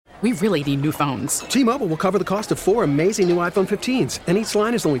We really need new phones. T-Mobile will cover the cost of 4 amazing new iPhone 15s, and each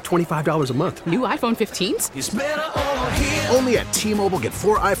line is only $25 a month. New iPhone 15s? It's better over here. Only at T-Mobile, get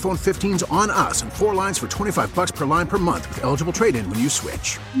 4 iPhone 15s on us and 4 lines for $25 per line per month with eligible trade-in when you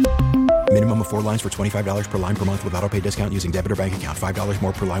switch. Minimum of 4 lines for $25 per line per month with autopay discount using debit or bank account. $5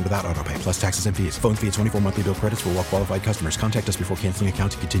 more per line without autopay, plus taxes and fees. Phone fee at 24 monthly bill credits for well-qualified customers. Contact us before canceling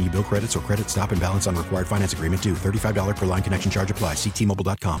account to continue bill credits or credit stop and balance on required finance agreement due. $35 per line connection charge applies. See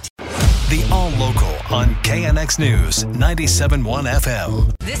T-Mobile.com. The All Local on KNX News 97.1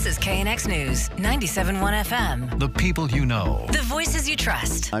 FM. This is KNX News 97.1 FM. The people you know. The voices you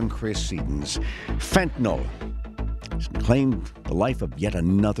trust. I'm Chris Sedens. Fentanyl has claimed the life of yet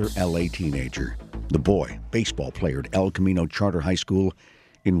another L.A. teenager. The boy, baseball player at El Camino Charter High School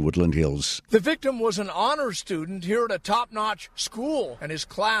in Woodland Hills. The victim was an honor student here at a top-notch school, and his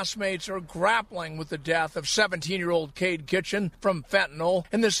classmates are grappling with the death of 17-year-old Cade Kitchen from fentanyl.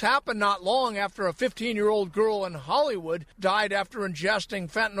 And this happened not long after a 15-year-old girl in Hollywood died after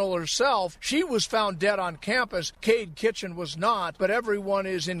ingesting fentanyl herself. She was found dead on campus. Cade Kitchen was not, but everyone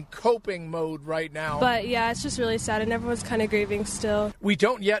is in coping mode right now. But yeah, it's just really sad, and everyone's kind of grieving still. We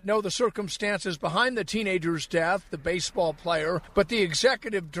don't yet know the circumstances behind the teenager's death, the baseball player, but the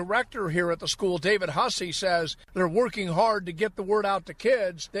executive director here at the school, David Hussey, says they're working hard to get the word out to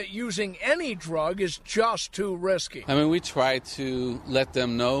kids that using any drug is just too risky. I mean, we try to let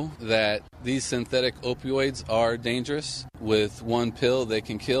them know that these synthetic opioids are dangerous. With one pill, they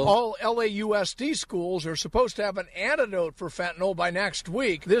can kill. All LAUSD schools are supposed to have an antidote for fentanyl by next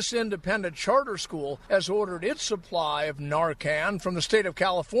week. This independent charter school has ordered its supply of Narcan from the state of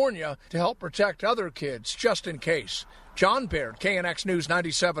California to help protect other kids, just in case. John Baird, KNX News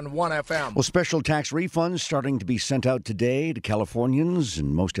 97.1 FM. Well, special tax refunds starting to be sent out today to Californians,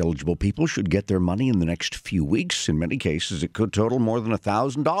 and most eligible people should get their money in the next few weeks. In many cases, it could total more than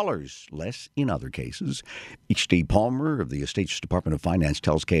 $1,000, less in other cases. H.D. Palmer of the State's Department of Finance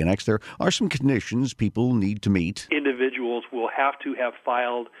tells KNX there are some conditions people need to meet. Individuals will have to have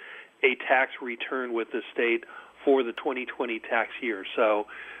filed a tax return with the state for the 2020 tax year. So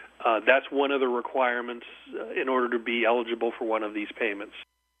that's one of the requirements in order to be eligible for one of these payments.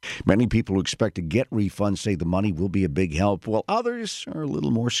 Many people who expect to get refunds say the money will be a big help, while others are a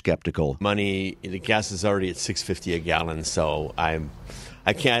little more skeptical. The gas is already at $6.50 a gallon, so I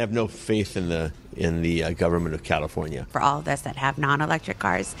have no faith in the government of California. For all of us that have non-electric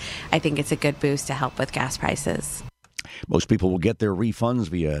cars, I think it's a good boost to help with gas prices. Most people will get their refunds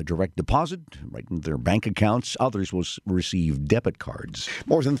via direct deposit, right into their bank accounts. Others will receive debit cards.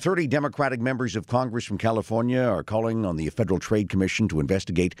 More than 30 Democratic members of Congress from California are calling on the Federal Trade Commission to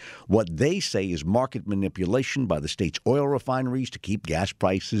investigate what they say is market manipulation by the state's oil refineries to keep gas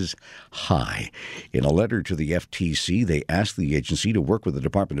prices high. In a letter to the FTC, they asked the agency to work with the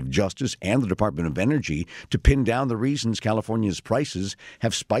Department of Justice and the Department of Energy to pin down the reasons California's prices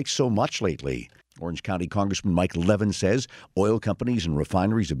have spiked so much lately. Orange County Congressman Mike Levin says oil companies and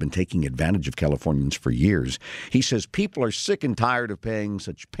refineries have been taking advantage of Californians for years. He says people are sick and tired of paying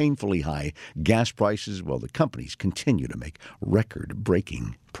such painfully high gas prices while the companies continue to make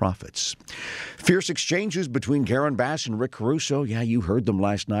record-breaking profits. Fierce exchanges between Karen Bass and Rick Caruso. Yeah, you heard them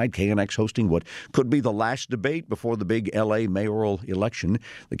last night. KNX hosting what could be the last debate before the big L.A. mayoral election.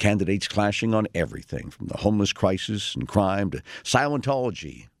 The candidates clashing on everything from the homeless crisis and crime to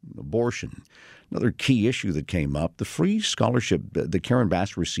Scientology, abortion. Another key issue that came up, the free scholarship that Karen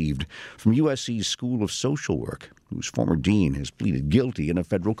Bass received from USC's School of Social Work, whose former dean has pleaded guilty in a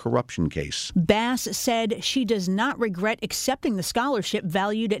federal corruption case. Bass said she does not regret accepting the scholarship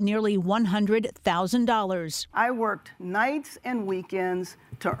valued at nearly $100,000. I worked nights and weekends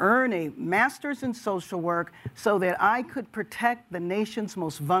to earn a master's in social work so that I could protect the nation's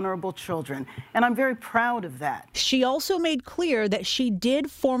most vulnerable children. And I'm very proud of that. She also made clear that she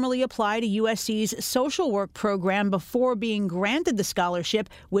did formally apply to USC's social work program before being granted the scholarship,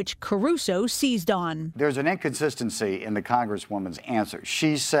 which Caruso seized on. There's an inconsistency in the Congresswoman's answer.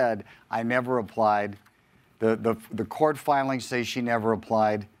 She said, I never applied. The court filings say she never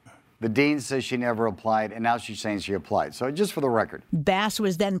applied. The dean says she never applied, and now she's saying she applied. So just for the record. Bass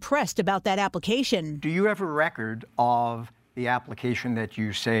was then pressed about that application. Do you have a record of the application that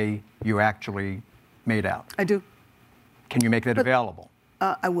you say you actually made out? I do. Can you make that available?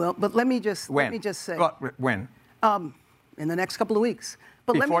 I will, but let me just say. When? In the next couple of weeks.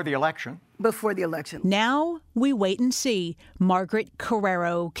 But before the election? Before the election. Now we wait and see. Margaret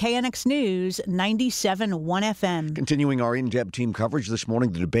Carrero, KNX News, 97.1 FM. Continuing our in-depth team coverage this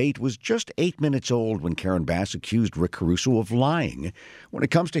morning, the debate was just 8 minutes old when Karen Bass accused Rick Caruso of lying when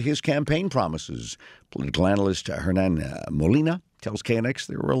it comes to his campaign promises. Political analyst Hernan Molina tells KNX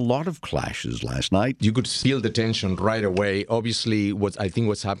there were a lot of clashes last night. You could feel the tension right away. Obviously, what's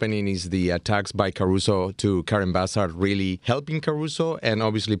happening is the attacks by Caruso to Karen Bass are really helping Caruso and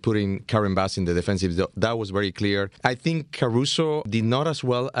obviously putting Karen Bass in the defensive. That was very clear. I think Caruso did not as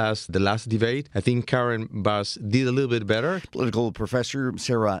well as the last debate. I think Karen Bass did a little bit better. Political professor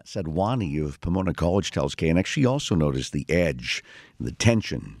Sarah Sadwani of Pomona College tells KNX she also noticed the edge, the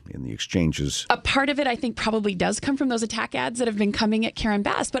tension in the exchanges. A part of it, I think, probably does come from those attack ads that have been coming at Karen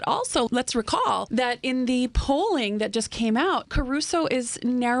Bass. But also, let's recall that in the polling that just came out, Caruso is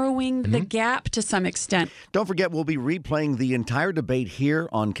narrowing the gap to some extent. Don't forget, we'll be replaying the entire debate here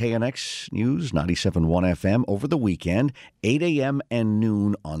on KNX News 97.1 FM over the weekend, 8 a.m. and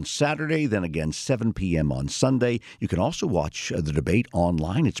noon on Saturday, then again 7 p.m. on Sunday. You can also watch the debate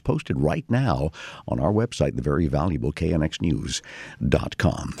online. It's posted right now on our website, the very valuable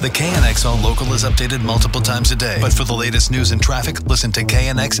KNXnews.com. The KNX All Local is updated multiple times a day. But for the latest news and traffic, listen to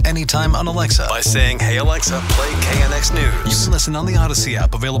KNX anytime on Alexa by saying, "Hey Alexa, play KNX News." You can listen on the Odyssey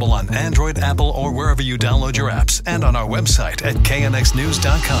app, available on Android, Apple, or wherever you download your apps, and on our website at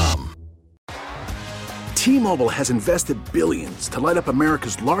knxnews.com. T-Mobile has invested billions to light up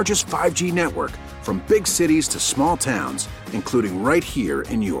America's largest 5G network, from big cities to small towns, including right here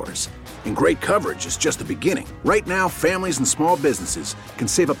in yours. And great coverage is just the beginning. Right now, families and small businesses can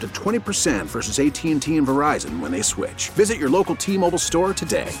save up to 20% versus AT&T and Verizon when they switch. Visit your local T-Mobile store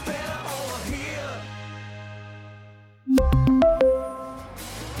today.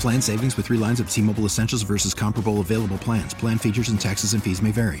 Plan savings with 3 lines of T-Mobile Essentials versus comparable available plans. Plan features and taxes and fees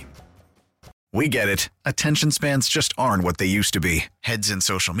may vary. We get it. Attention spans just aren't what they used to be. Heads in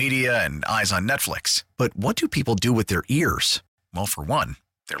social media and eyes on Netflix. But what do people do with their ears? Well, for one,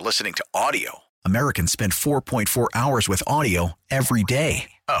 they're listening to audio. Americans spend 4.4 hours with audio every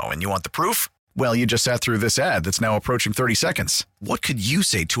day. Oh, and you want the proof? Well, you just sat through this ad that's now approaching 30 seconds. What could you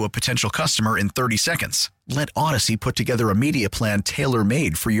say to a potential customer in 30 seconds? Let Odyssey put together a media plan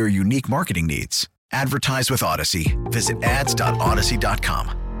tailor-made for your unique marketing needs. Advertise with Odyssey. Visit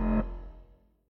ads.odyssey.com.